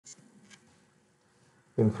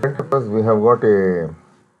In front of us we have got an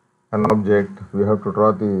object. We have to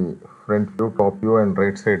draw the front view, top view and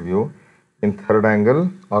right side view in third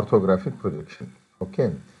angle orthographic projection.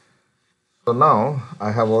 Okay. So now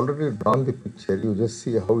I have already drawn the picture. You just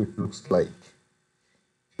see how it looks like.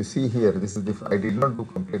 You see here, this is the, I did not do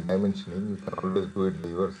complete dimensioning. You can always do it by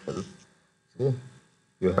yourself. See,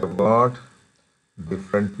 you have got the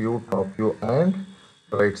front view, top view and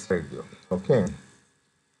right side view. Okay.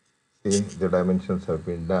 See, the dimensions have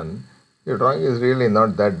been done. The drawing is really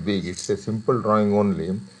not that big. It's a simple drawing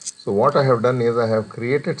only. So what I have done is I have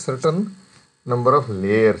created certain number of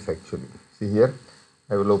layers actually. See here,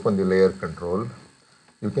 I will open the layer control.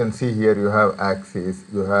 You can see here you have axis,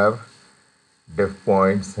 you have def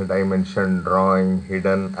points, dimension, drawing,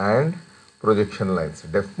 hidden and projection lines.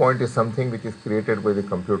 Def point is something which is created by the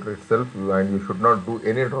computer itself and you should not do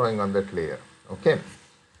any drawing on that layer. Okay.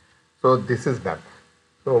 So this is done.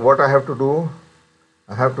 So what I have to do,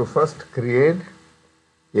 I have to first create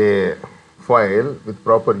a file with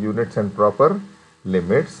proper units and proper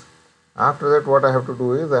limits. After that what I have to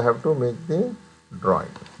do is I have to make the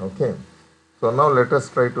drawing. Okay. So now let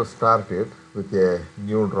us try to start it with a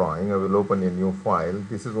new drawing. I will open a new file.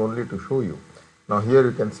 This is only to show you. Now here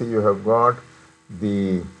you can see you have got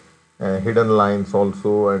the hidden lines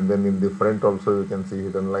also, and then in the front also you can see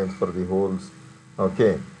hidden lines for the holes.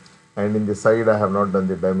 Okay. And in the side I have not done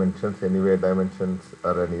the dimensions. Anyway, dimensions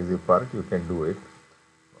are an easy part. You can do it.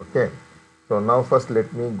 Okay. So now first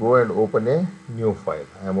let me go and open a new file.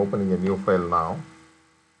 I am opening a new file now.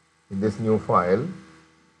 In this new file,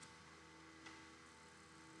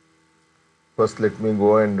 first let me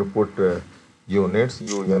go and put units,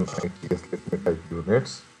 UNITS, let me type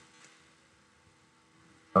units.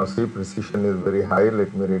 Now see, precision is very high.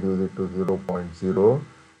 Let me reduce it to 0.0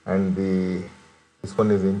 and this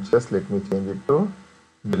one is inches. Let me change it to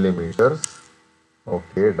millimeters.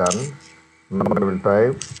 Okay, done. Now I will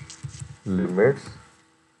type limits.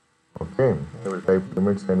 Okay, I will type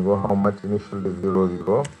limits and go how much initial is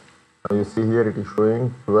 0. Now you see here it is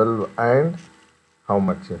showing 12 and how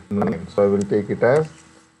much? 9. So I will take it as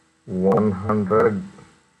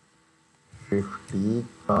 150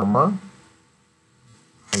 comma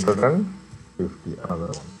 150 another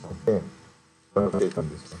one. Okay, so I have taken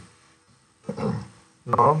this one.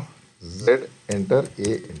 Now Z enter, A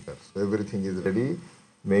enter. So everything is ready.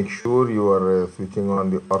 Make sure you are switching on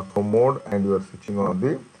the ortho mode and you are switching on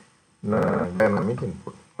the dynamic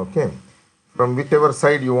input. Okay. From whichever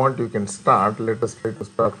side you want, you can start. Let us try to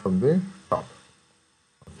start from the top.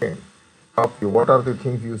 Okay. Top view. What are the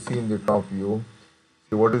things you see in the top view?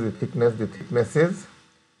 See, what is the thickness? The thickness is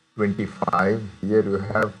 25. Here you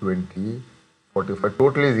have 20, 45.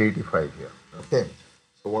 Total is 85 here. Okay.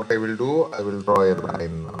 So what I will do, I will draw a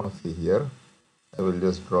line now. See here, I will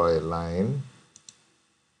just draw a line.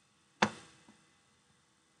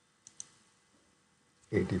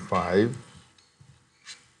 85.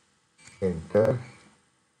 Enter.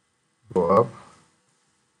 Go up.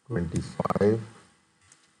 25.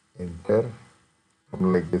 Enter.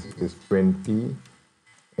 Come like this. It is 20.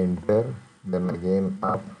 Enter. Then again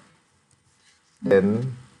up.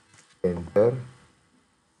 10. Enter.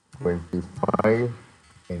 25.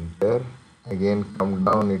 Enter. Again come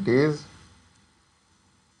down, it is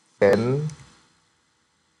 10.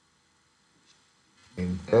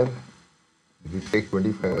 Enter. Did it take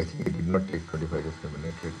 25? I think it did not take 25. Just a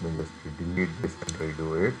minute. Let me just delete this and redo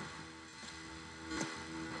it.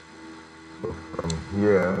 So from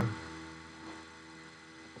here,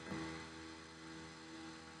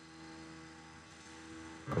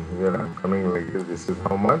 I'm coming like this. This is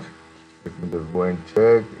how much? Let me just go and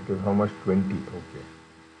check. It is how much? 20. Okay.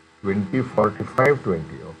 20, 45,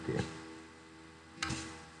 20. Okay.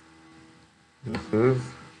 This is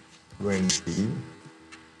 20.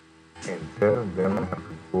 Enter. Then I have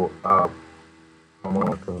to go up. How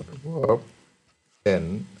much I have to go up?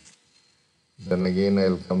 10. Then again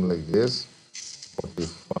I'll come like this.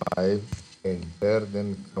 45. Enter.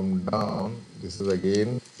 Then come down. This is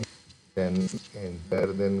again 10.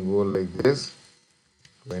 Enter. Then go like this.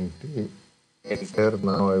 20. Enter.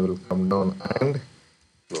 Now I will come down and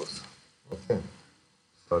close. Okay.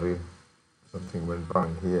 Sorry, something went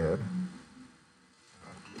wrong here.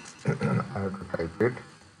 I have to type it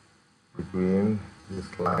between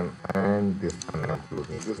this line and this line.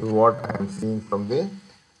 This is what I am seeing from the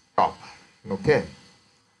top. Okay.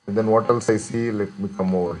 And then what else I see? Let me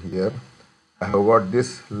come over here. I have got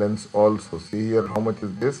this lens also. See here, how much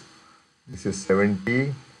is this? This is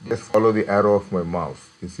 70. Just follow the arrow of my mouse.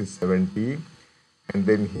 This is 70. And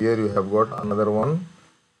then here you have got another one.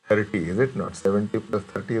 30, is it not? 70 plus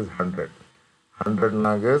 30 is 100. 100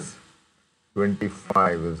 nagas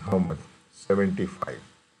 25 is how much? 75.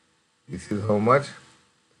 This is how much?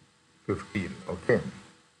 15. Okay.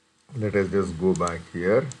 Let us just go back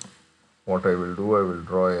here. What I will do, I will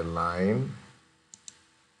draw a line.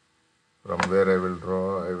 From where I will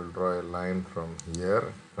draw a line from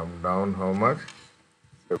here. Come down how much?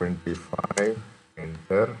 75.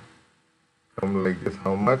 Enter. Come like this,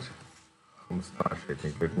 how much? Hamstash, I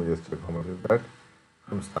think. Let me just check how much is that.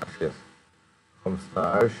 Hamstash, yes.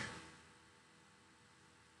 Hamstash.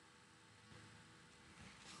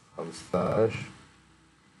 Hamstash.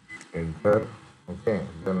 Enter. Okay.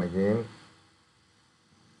 Then again.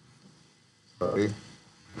 Sorry. It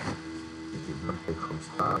did not take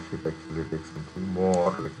Hamstash. It actually takes something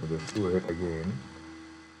more. Let me just do it again.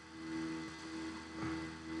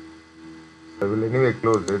 I will anyway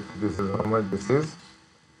close it. This is how much? This is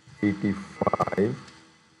 85.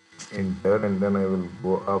 Enter, and then I will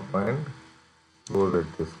go up and close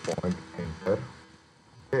at this point. Enter.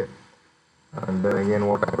 Okay. And then again,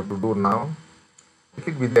 what I have to do now, it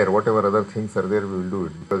will be there. Whatever other things are there, we will do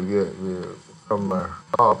it, because we from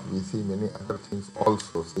top we see many other things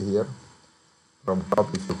also. See here, from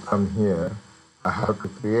top if you come here, I have to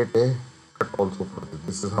create a cut also for this.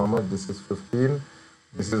 This is how much? This is 15.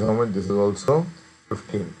 This is how much? This is also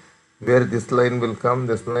 15. Where this line will come,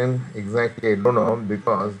 this line exactly I don't know,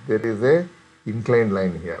 because there is a inclined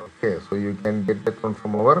line here. Okay, so you can get that one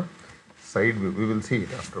from our side view. We will see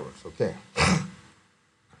it afterwards. Okay.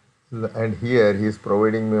 And here he is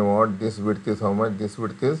providing me what? This width is how much? This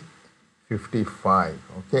width is 55.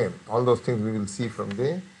 Okay, all those things we will see from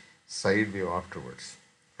the side view afterwards.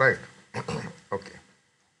 Right. Okay.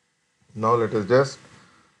 Now let us just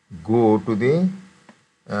go to the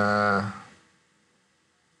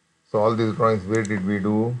so all these drawings, where did we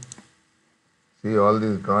do? See, all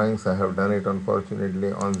these drawings I have done it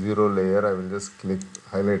unfortunately on 0 layer. I will just click,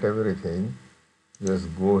 highlight everything, just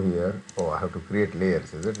go here. Oh, I have to create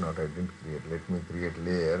layers, is it not? I didn't create. Let me create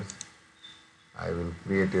layers. I will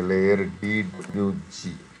create a layer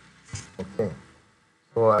DWG. Okay,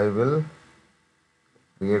 so I will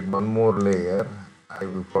create one more layer. I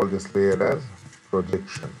will call this layer as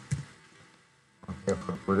projection. Okay,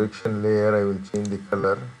 for projection layer I will change the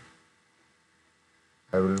color.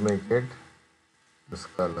 I will make it this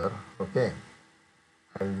color. Okay,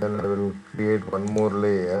 and then I will create one more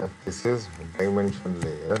layer. This is dimension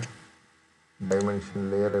layer.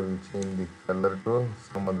 Dimension layer, I will change the color to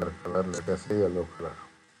some other color, let us say yellow color.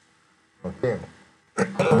 Okay.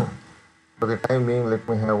 For the time being, let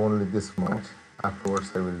me have only this much.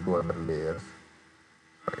 Afterwards I will do other layers.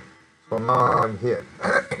 Right. So now I am here.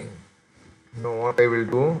 Now what I will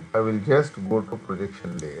do, I will just go to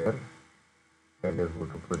projection layer. I just go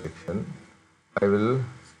to projection. I will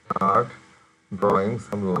start drawing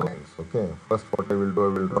some lines. Okay, first what I will do, I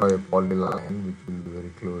will draw a polyline which will be very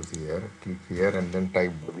close here. Click here and then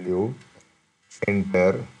type W.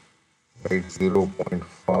 Enter. Write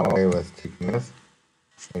 0.5 as thickness.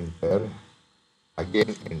 Enter.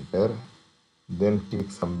 Again enter. Then click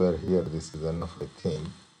somewhere here. This is enough, I think.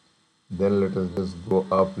 Then let us just go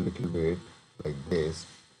up a little bit like this,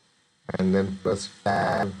 and then press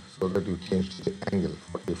tab so that you change the angle.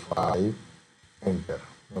 45. Enter.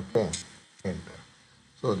 Okay, enter.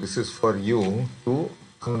 So this is for you to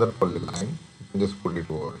another polyline. You can just put it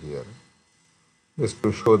over here, just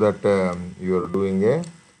to show that you are doing a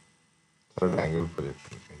third angle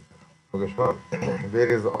projection. Okay, sure. Where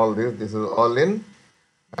is all this? This is all in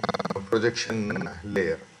projection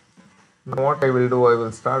layer. Now what I will do, I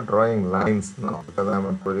will start drawing lines now, because I am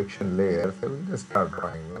on projection layers. I will just start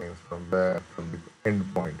drawing lines from the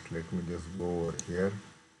end points. Let me just go over here.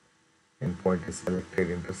 End point is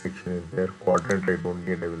selected, intersection is there, quadrant I don't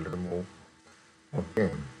need, I will remove.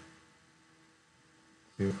 Okay.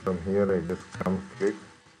 See, from here I just come, click,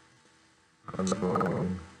 another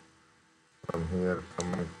line. From here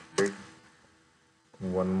come and click.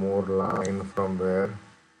 One more line from there.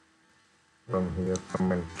 From here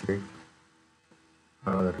come and click.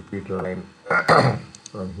 Another repeat line.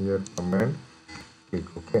 From here come and click.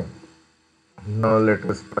 Okay. Now let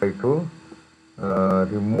us try to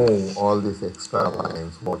remove all these extra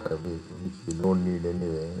lines, whatever which we don't need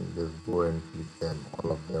anyway. Just go and click them,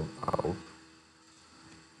 all of them out.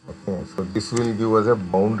 Okay, so this will give us a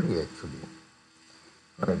boundary actually.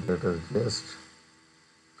 Right, let us just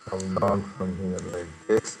come down from here like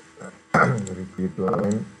this. Repeat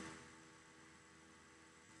line.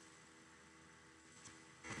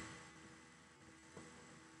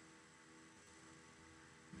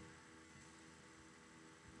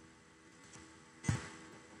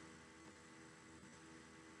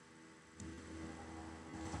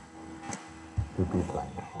 Repeat line.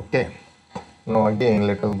 Okay. Now again,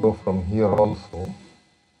 let us go from here also.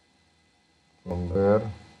 From there,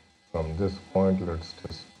 from this point, let's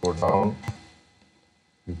just go down,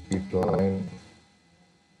 repeat line.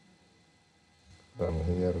 From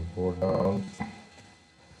here, go down,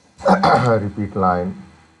 repeat line,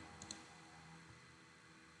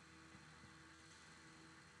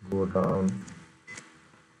 go down,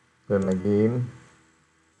 then again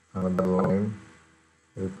another line,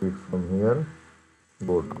 repeat from here,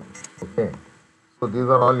 go down. Okay. So these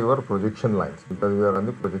are all your projection lines because we are on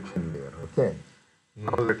the projection layer. Okay.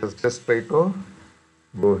 Now let us just try to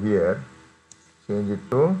go here, change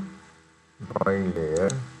it to drawing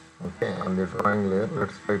layer. Okay, on the drawing layer,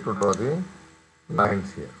 let's try to draw the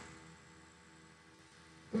lines here.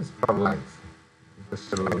 These are lines.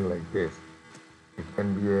 Just a line like this. It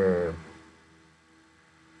can be a.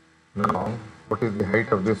 Now, what is the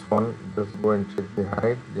height of this one? Just go and check the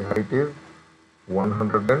height. The height is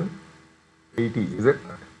 180. Is it?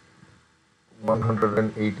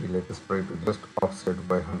 180. Let us try to just offset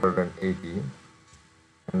by 180,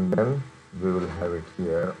 and then we will have it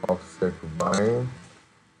here offset by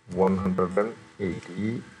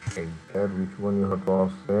 180. Enter. Which one you have to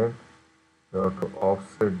offset? You have to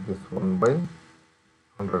offset this one by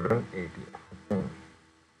 180. Okay.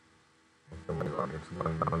 Oh my god, it's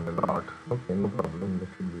gone down a lot. Okay, no problem. That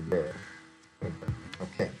should be there. Enter.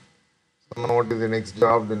 Okay. So now what is the next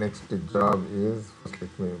job? The next job is, first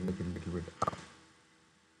let me make it a little bit up.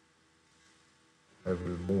 I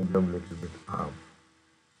will move them a little bit up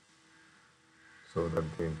so that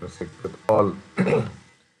they intersect with all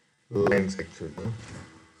lines actually.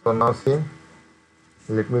 So now see,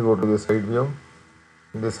 let me go to the side view.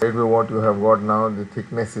 In the side view, what you have got now, the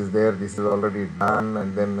thickness is there. This is already done,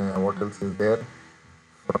 and then what else is there?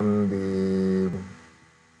 From the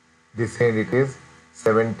this side it is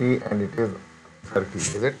 70 and it is 30.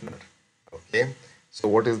 Is it not? Okay. So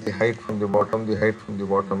what is the height from the bottom? The height from the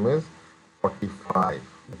bottom is 45.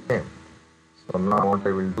 Okay. So now what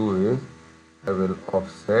I will do is I will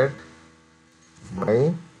offset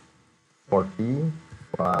by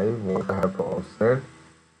 45. What I have to offset?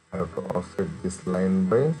 I have to offset this line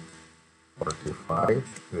by 45.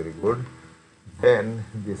 Very good. Then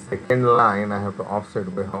the second line I have to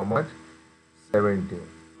offset by how much? 70.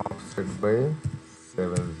 Offset by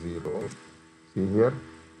 70. See here,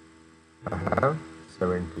 I have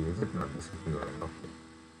 70. Is it not the second line? Okay.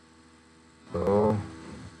 So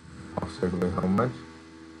offset by how much?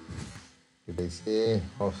 Did I say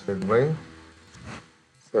offset by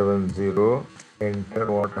 70? Enter.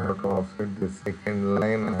 What I have to offset? The second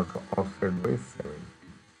line I have to offset by 70.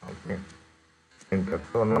 Okay. Enter.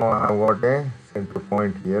 So now I have got a center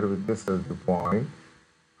point here. With this as the point,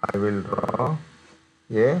 I will draw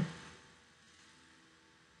a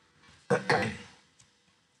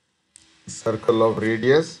circle of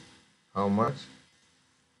radius. How much?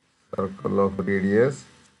 Circle of radius,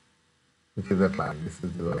 which is that line. This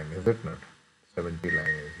is the line, is it not? 70 line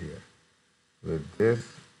is here. With this,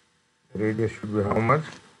 radius should be how much?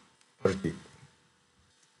 30.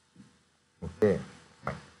 Okay,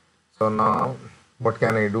 fine. So now, what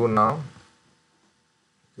can I do now?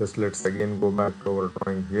 Just let's again go back to our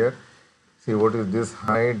drawing here. See, what is this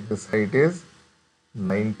height? This height is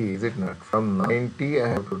 90, is it not? From 90, I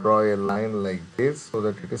have to draw a line like this so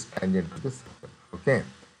that it is tangent to the circle. Okay.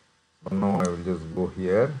 So now I will just go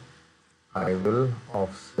here. I will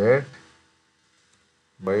offset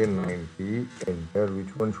by 90. Enter.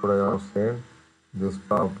 Which one should I offset? This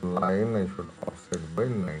top line I should offset by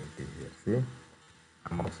 90 here. See,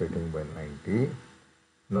 I'm offsetting by 90.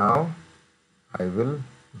 Now I will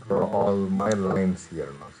draw all my lines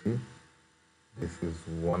here. Now see, this is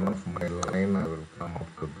one of my line. I will come up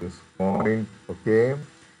to this point. Okay.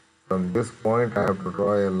 From this point I have to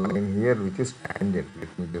draw a line here which is tangent.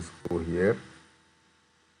 Let me just go here.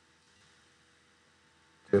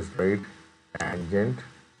 Just write tangent.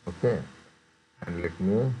 Okay. And let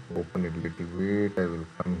me open it a little bit. I will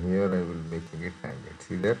come here. I will make it tangent.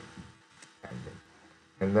 See there? Tangent.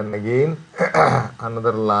 And then again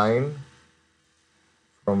another line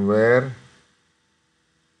from where?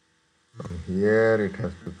 From here it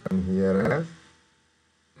has to come here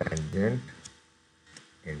as tangent.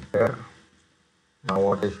 Enter. Now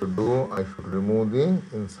what I should do? I should remove the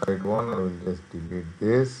inside one. I will just delete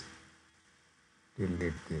this.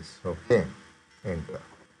 Delete this. Okay. Enter.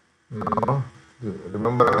 Now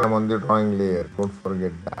remember I am on the drawing layer. Don't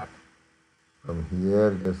forget that. From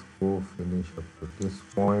here just go finish up to this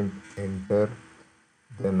point. Enter.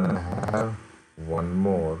 Then I have one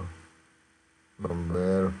more. From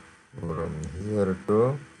where? From here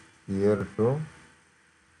to here to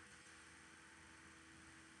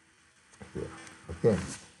here. Okay.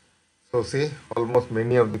 So see, almost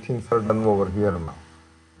many of the things are done over here now.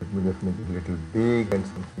 Let me just make it a little big, and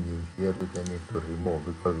something is here which I need to remove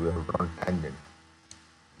because we have drawn tangent.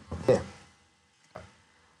 Okay.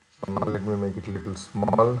 So now let me make it a little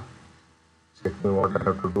small. Check me what I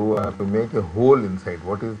have to do. I have to make a hole inside.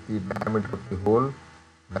 What is the diameter of the hole?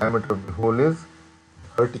 Diameter of the hole is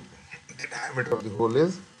 30. The diameter of the hole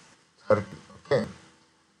is 30. Okay.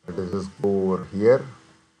 Let us just go over here.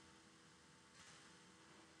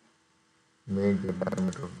 Make the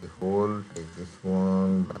diameter of the hole. Take this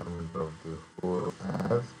one. Diameter of the hole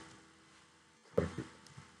as 30.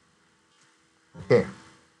 Okay.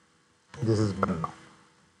 This is done now.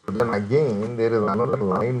 So then again there is another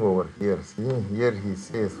line over here. See, here he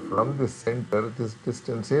says from the center this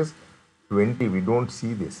distance is 20. We don't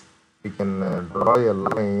see this. We can draw a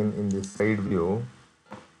line in the side view.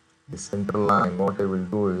 The center line, what I will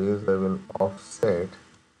do is I will offset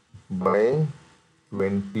by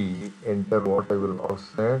 20. Enter what I will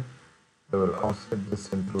offset. I will offset the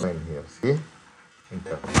center line here. See,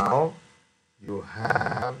 enter. Now you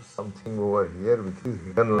have something over here which is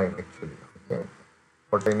hidden line actually. Okay.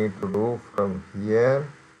 What I need to do from here,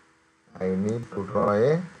 I need to draw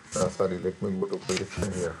a, sorry, let me go to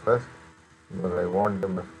projection here first because I want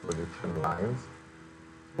them as projection lines.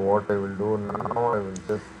 So what I will do now, I will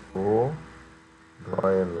just go draw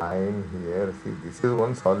a line here. See, this is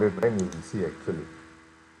one solid line you will see actually.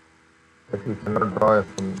 But you cannot draw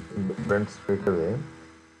from in the front straight away.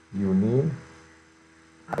 You need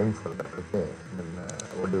time for that, okay?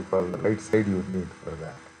 And what do you call the right side you need for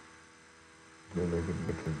that. You make it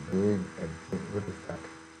little big and think, what is that?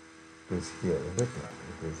 It is here, is it not?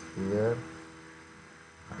 It is here.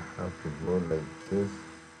 I have to go like this.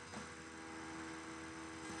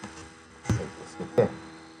 Like this, okay?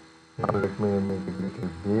 Now let me make it little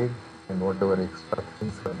big and whatever extra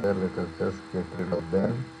things are there, let us just get rid of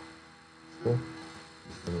them. Okay?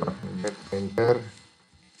 Get enter.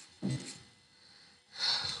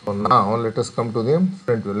 So now let us come to the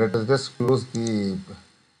front view. Let us just close the,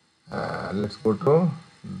 let's go to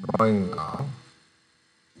drawing now.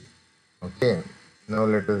 Okay, now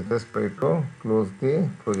let us just try to close the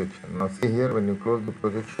projection. Now see here, when you close the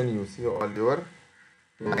projection, you see all your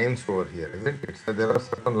lines over here, isn't it? So there are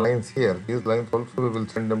certain lines here. These lines also we will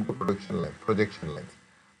send them to projection lines.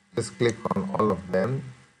 Just click on all of them.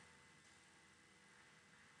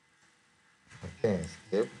 Okay,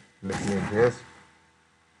 escape. Let me just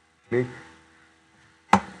click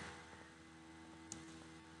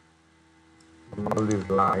on all these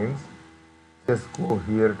lines. Just go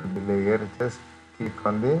here to the layer, just click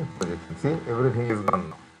on the projection. See, everything is gone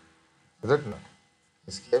now. Is it not?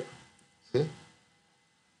 Escape. See?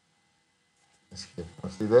 Escape. Now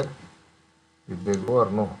see there? Did they go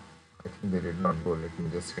or no? I think they did not go. Let me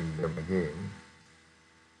just send them again.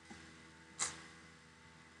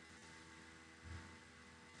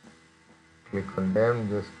 Click on them,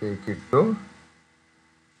 just take it to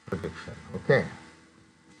projection. Okay.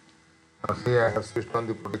 Now see, I have switched on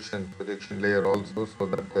the projection layer also so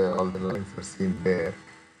that all the lines are seen there.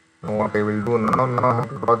 Now what I will do now, I have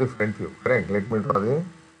to draw the front view. Correct. Let me draw the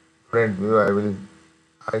front view.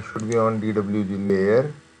 I should be on DWG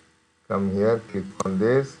layer. Come here, click on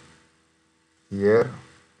this. Here,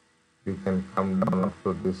 you can come down up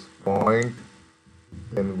to this point,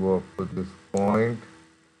 then go up to this point,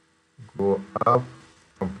 go up,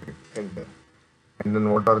 complete, enter. And then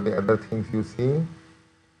what are the other things you see?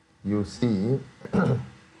 You see,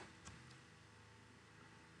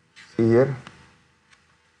 see here,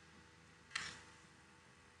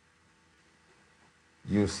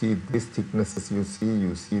 you see these thicknesses, you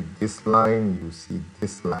see this line, you see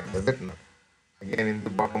this line, is it not? Again in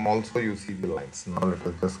the bottom also you see the lines. Now let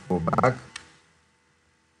us just go back.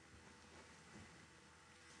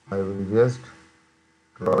 I will just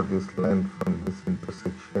draw this line from this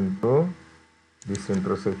intersection to this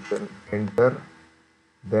intersection, enter.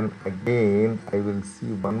 Then again I will see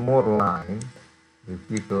one more line,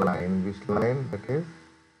 repeat line. Which line? That is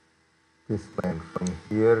this line from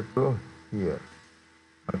here to here.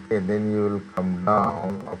 Okay, then you will come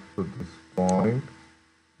down up to this point,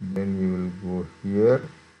 then you will go here,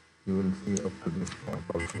 you will see up to this point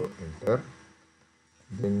also, enter.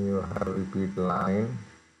 Then you have repeat line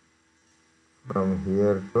from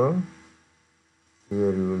here to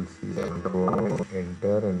here, you will see another line,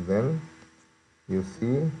 enter, and then you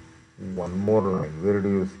see one more line. Where do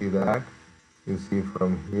you see that? You see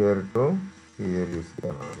from here to here, you see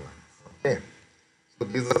another line. Okay, so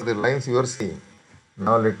these are the lines you are seeing.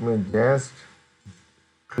 Now let me just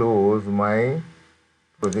close my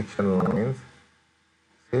projection lines.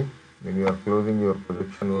 See, When you are closing your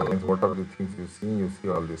projection lines, what are the things you see? You see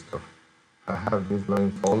all this stuff. I have these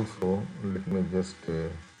lines also. Let me just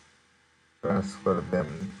transfer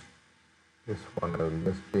them. This one I will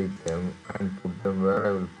just take them and put them where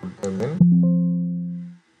I will put them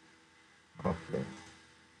in. Okay.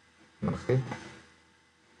 Now see.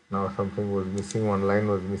 Now something was missing. One line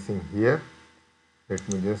was missing here. Let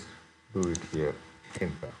me just do it here.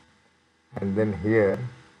 Enter. And then here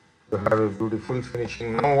you have a beautiful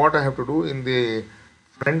finishing. Now what I have to do in the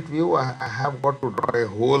front view, I have got to draw a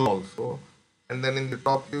hole also, and then in the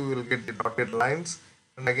top view you will get the dotted lines,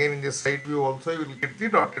 and again in the side view also you will get the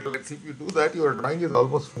dotted lines. If you do that, your drawing is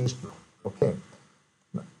almost finished now. Okay.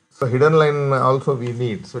 So hidden line also we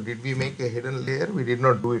need. So did we make a hidden layer? We did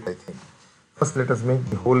not do it, I think. First let us make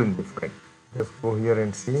the hole in the front. Just go here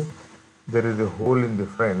and see. There is a hole in the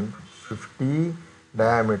front, 50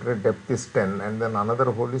 diameter, depth is 10, and then another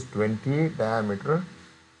hole is 20 diameter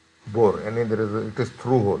bore, and then it is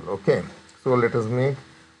through hole. Okay, so let us make,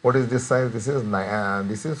 what is this size? This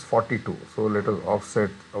is 42. So let us offset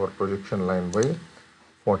our projection line by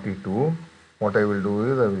 42. What I will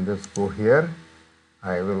do is I will just go here,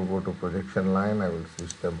 I will go to projection line, I will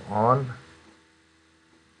switch them on,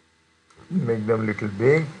 make them little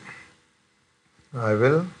big. I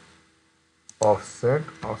will offset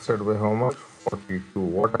by how much? 42.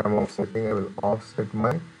 What I am offsetting, I will offset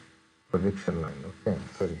my projection line. Okay,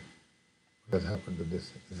 sorry, what has happened to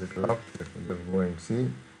this? Is it locked? Let me just go and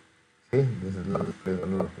see. See, this is locked. Please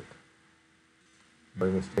unlock it. By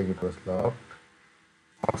mistake it was locked.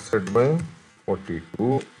 Offset by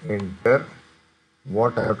 42. Enter.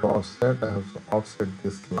 What I have to offset? I have to offset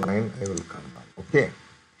this line. I will come down. Okay.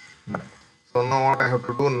 So now what I have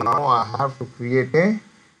to do now? I have to create a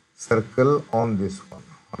circle on this one.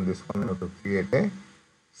 On this one I have to create a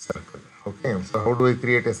circle. Okay. So how do I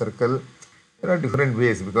create a circle? There are different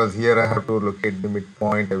ways, because here I have to locate the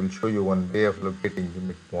midpoint. I will show you one way of locating the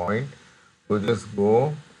midpoint. So just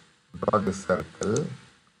go, draw the circle,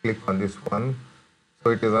 click on this one.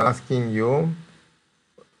 So it is asking you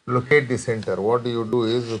locate the center. What do you do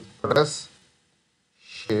is press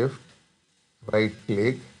shift, right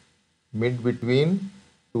click, mid between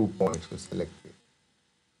 2 points, you select it.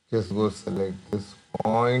 Just go select this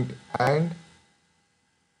point and,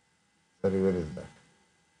 sorry, where is that?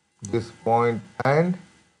 This point and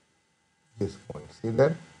this point. See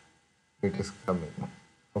that? It is coming.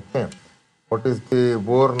 Okay. What is the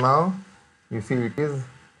bore now? You see it is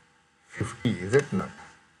 50, is it not?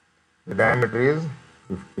 The diameter is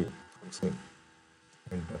 50. See.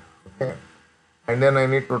 Enter. Okay. And then I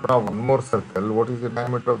need to draw one more circle. What is the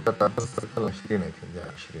diameter of that other circle? Ashrin, I think.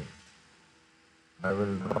 Yeah, Ashrin. I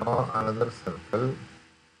will draw another circle.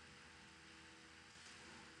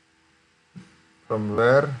 From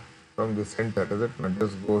where? From the center, is it not?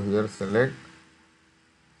 Just go here, select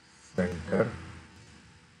center.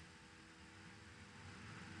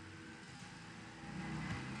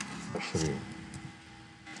 Ashrin.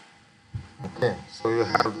 Okay, so you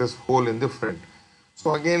have this hole in the front.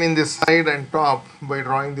 So again in the side and top, by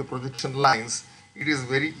drawing the projection lines, it is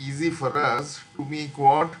very easy for us to make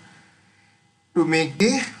what? To make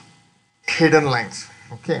the hidden lines.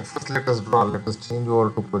 Okay, first let us draw, let us change over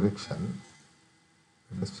to projection.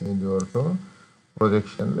 Let us change over to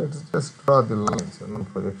projection. Let's just draw the lines,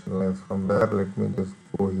 projection lines. From there, let me just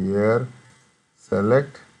go here,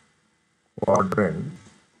 select quadrant.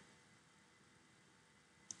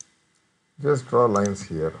 Just draw lines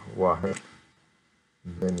here. Wahid.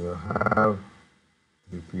 Then you have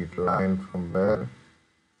repeat line from where?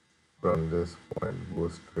 From this point, go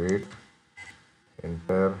straight.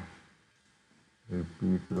 Enter.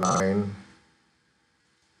 Repeat line.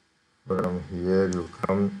 From here you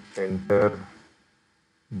come, enter.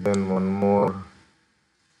 Then one more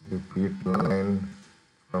repeat line.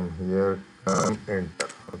 From here, come, enter.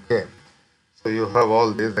 Okay. So you have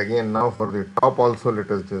all this. Again, now for the top also, let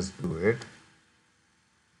us just do it.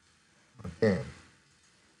 Okay.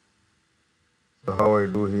 So how I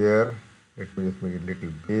do here? Let me just make it a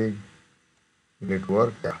little big. Will it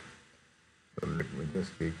work? Yeah. So let me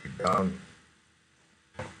just take it down.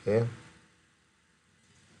 Okay.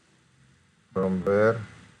 From where?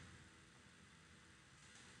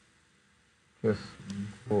 Just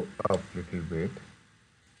go up little bit.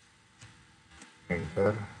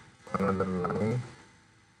 Enter. Another line.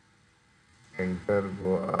 Enter,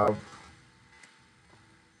 go up.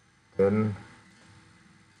 Then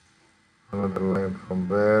another line from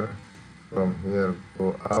where? From here,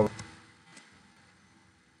 go up.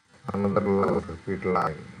 Another line, repeat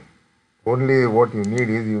line. Only what you need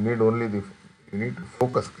is, you need to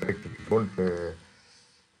focus correctly. Don't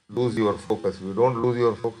lose your focus. If you don't lose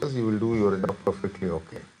your focus, you will do your job perfectly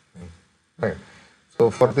okay. Right. So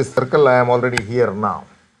for this circle, I am already here now.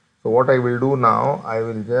 So what I will do now, I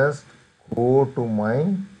will just go to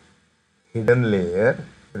my hidden layer.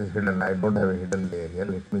 It is hidden. I don't have a hidden layer here.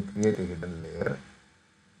 Let me create a hidden layer.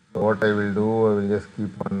 So what I will do, I will just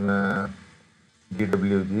keep on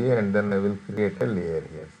DWG and then I will create a layer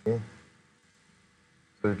here. See?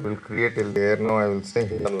 So it will create a layer. Now I will say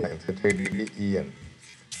hidden lines. HIDDEN.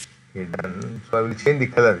 Hidden. So I will change the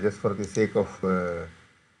color just for the sake of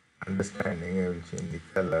understanding. I will change the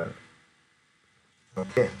color.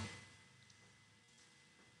 Okay.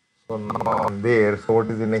 So now I'm there. So what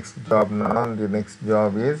is the next job now? The next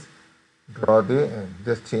job is draw the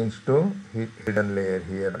just change to hidden layer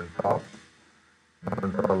here on top. Now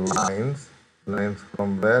draw lines. Lines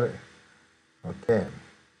from where? Okay.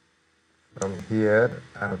 From here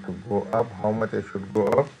I have to go up. How much I should go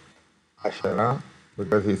up? Ashara,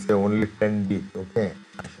 because he say only 10 deep. Okay,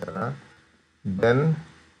 Ashara. Then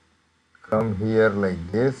come here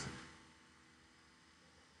like this.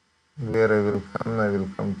 Where I will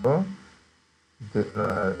come to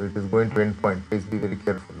it is going to end point. Please be very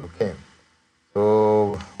careful. Okay.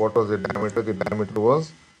 So what was the diameter? The diameter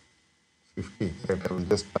was 50. Right. I will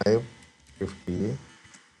just type 50.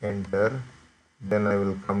 Enter. Then I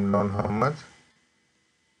will come down how much?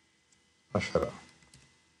 Ashara.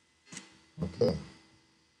 Okay.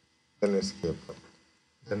 Then escape.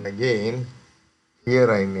 Then again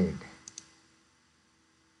here I need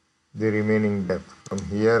the remaining depth. From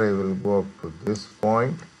here I will go up to this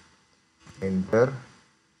point, enter,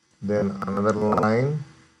 then another line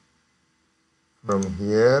from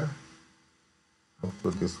here up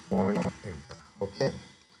to this point, enter. Okay.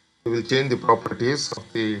 We will change the properties of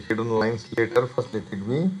the hidden lines later. First let it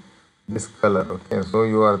be this color. Okay, so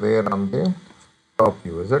you are there on the top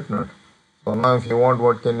view, is it not? So now if you want,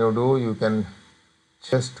 what can you do? You can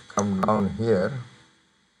just come down here,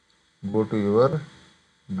 go to your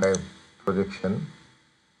dive projection,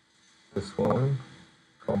 this one,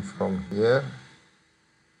 come from here,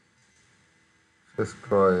 just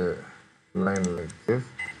draw a line like this,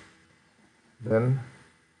 then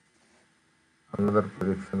another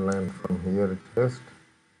projection line from here, just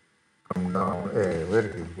come down. Hey, where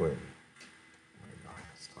it is going?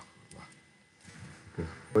 It is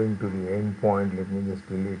going to the end point. Let me just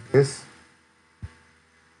delete this.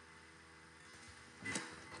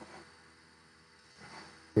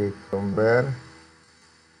 Take from where?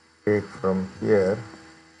 Take from here.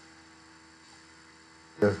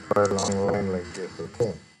 Just draw a long line like this.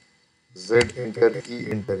 Okay. Z enter, E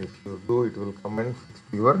enter. If you do, it will come and fix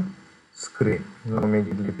your screen. Now make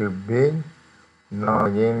it little big. Now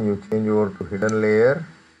again you change over to hidden layer.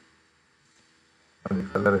 Now the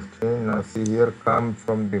color is changed. Now see here, come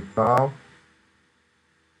from the top,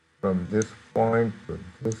 from this point to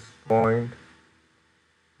this point,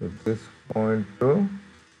 to this point to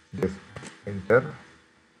this. Enter.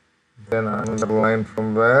 Then another line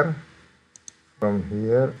from where? From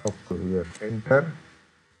here up to here. Enter.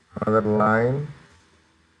 Another line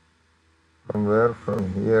from where?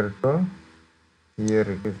 From here to here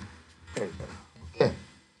it is. Enter. Okay.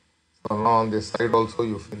 So now on this side also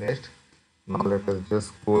you finished. Now let us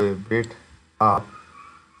just go a bit up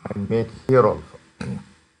and make here also.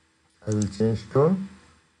 I will change to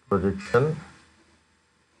projection.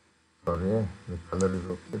 Sorry, the color is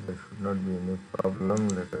okay. There should not be any problem.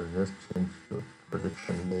 Let us just change to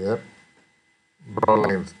projection layer. Draw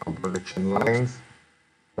lines from projection lines.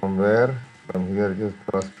 From where? From here just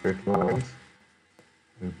draw straight lines.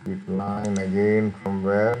 Repeat line again. From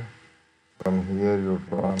where? From here you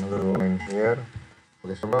draw another line here.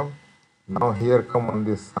 Okay, Shabam? Now here come on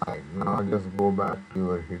this side. Now just go back to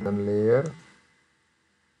your hidden layer.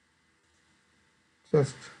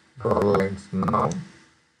 Just draw lines now.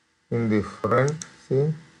 In the front,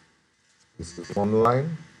 see, this is one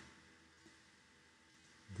line.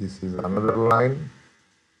 This is another line.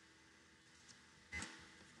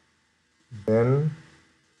 Then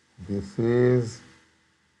this is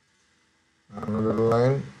another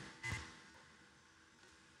line.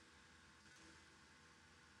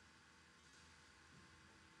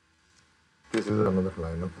 This is another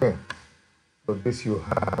line. Okay. So this you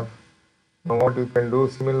have. Now what you can do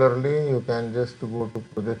similarly, you can just go to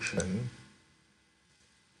projection.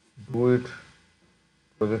 Do it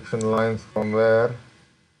projection lines from where?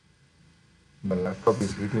 The laptop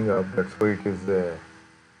is heating up. That's why it is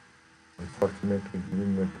unfortunately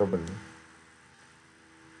giving me trouble.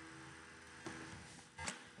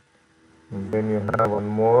 And then you have one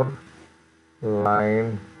more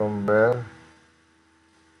line from where?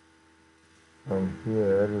 From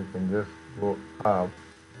here you can just go up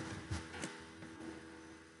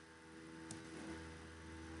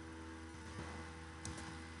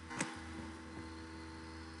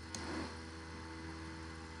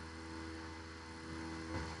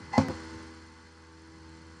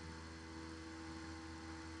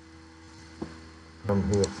from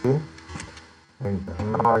here, see, enter.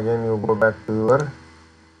 Now again you go back to your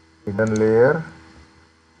hidden layer.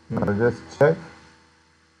 Now just check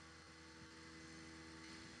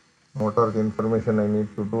what are the information I need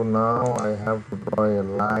to do. Now I have to draw a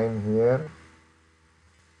line here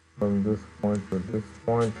from this point to this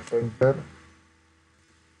point, enter.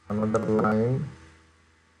 Another line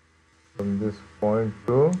from this point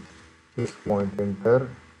to this point, enter.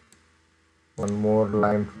 One more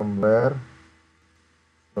line from where?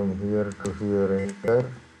 From here to here, enter.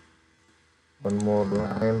 One more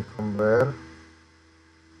line from where?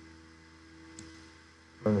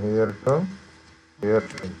 From here to here,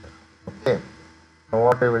 enter. Okay. Now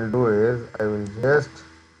what I will do is I will just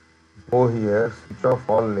go here, switch off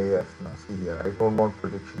all layers. Now see here, I don't want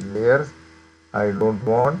projection layers. I don't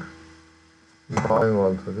want drawing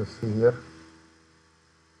also. Just see here.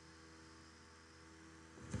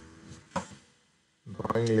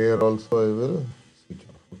 Drawing layer also I will switch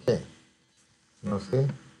off. Okay. Now see.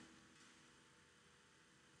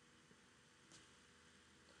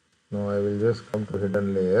 Now I will just come to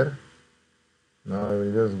hidden layer. Now I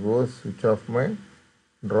will just go switch off my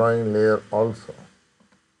drawing layer also.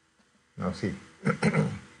 Now see.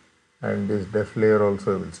 And this def layer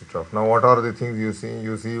also I will switch off. Now what are the things you see?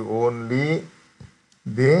 You see only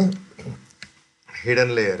the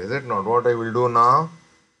hidden layer, is it not? What I will do now,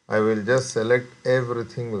 I will just select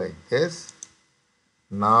everything like this.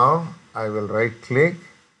 Now I will right click,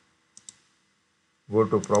 go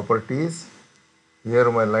to properties. Here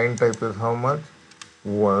my line type is how much?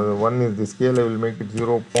 One is the scale, I will make it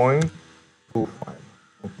 0.25.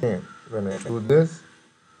 Okay, when I do this,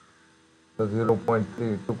 the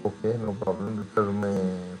 0.3 it took, okay, no problem, because my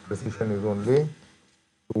precision is only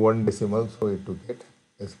 1 decimal, so it took it.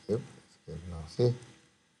 Escape. Now see.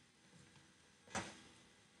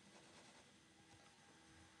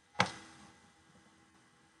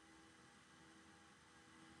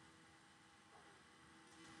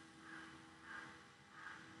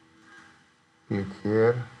 Click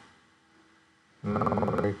here. Now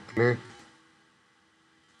right click,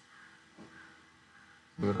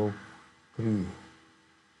 0.3.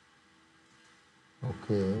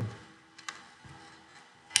 Okay.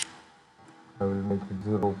 I will make it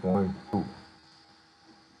 0.2.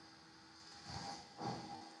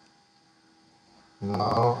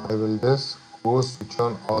 Now I will just go switch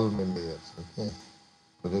on all my layers. Okay.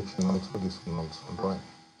 Projection also, this one also, drawing.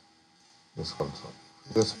 This also.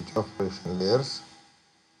 Just switch off projection layers.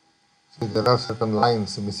 See, there are certain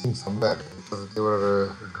lines missing somewhere because they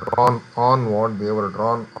were drawn on what? They were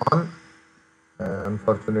drawn on.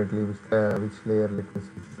 Unfortunately, which layer? Let me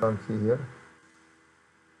switch it on. See here.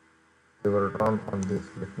 They were drawn on this.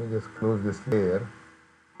 Let me just close this layer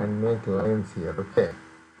and make lines here. Okay.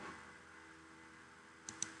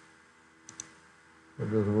 So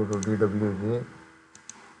just go to DWG.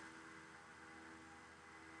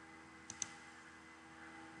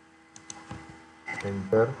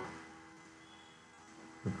 Enter.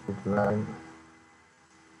 Repeat line.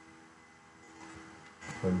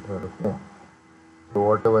 Enter. Okay. So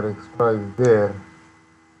whatever extra is there,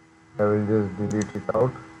 I will just delete it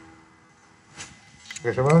out.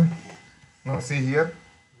 Okay, Shaban? Now see here,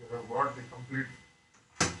 you have got the complete.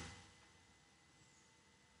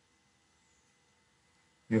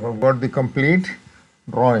 You have got the complete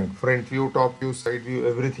drawing. Front view, top view, side view,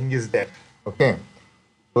 everything is there. Okay.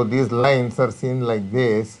 So these lines are seen like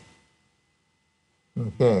this.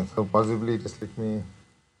 Okay. So possibly just let me.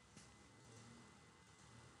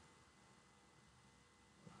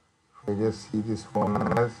 If I just see this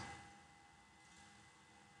one as.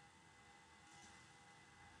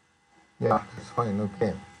 Yeah, it's fine.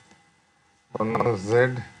 Okay. One Z,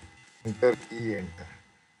 enter, E, enter.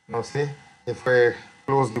 Now see, if I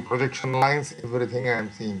close the projection lines, everything I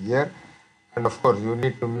am seeing here. And of course, you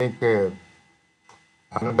need to make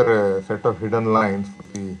another set of hidden lines for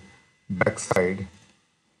the back side.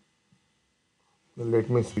 Let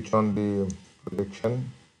me switch on the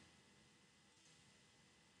projection.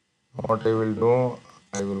 What I will do,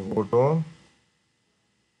 I will go to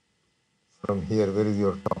from here. Where is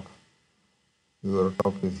your top? Your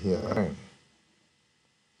top is here, right?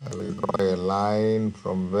 I will draw a line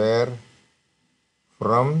from where?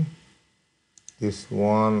 From this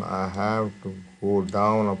one, I have to go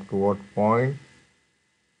down up to what point?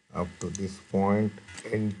 Up to this point,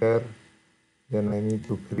 enter. Then I need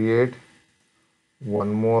to create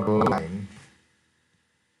one more line.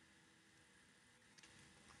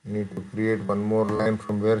 I need to create one more line.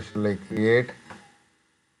 From where shall I create?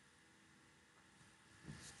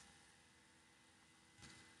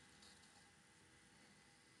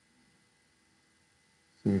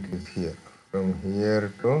 See, it is here. from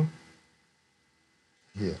here to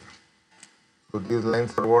here. So these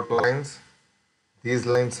lines are what lines? These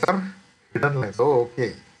lines are hidden lines. Oh,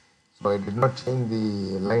 okay. So I did not change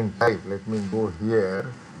the line type. Let me go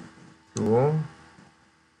here to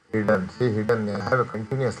hidden. See hidden, I have a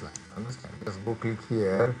continuous line. Understand? Just go click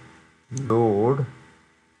here, load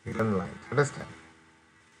hidden lines. Understand?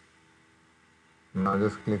 Now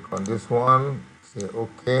just click on this one, say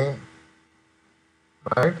OK.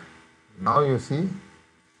 Right? Now you see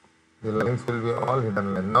the lines will be all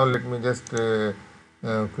hidden lines. Now let me just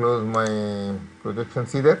close my projection.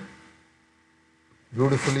 See there?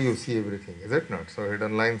 Beautifully you see everything, is it not? So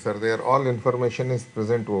hidden lines are there. All information is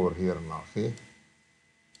present over here now. See?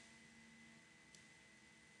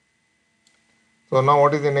 So now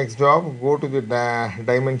what is the next job? Go to the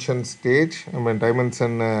dimension stage,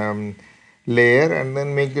 dimension layer, and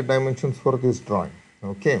then make the dimensions for this drawing.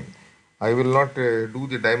 Okay. I will not do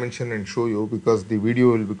the dimension and show you because the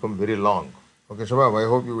video will become very long. Okay, Shabab, I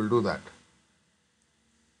hope you will do that.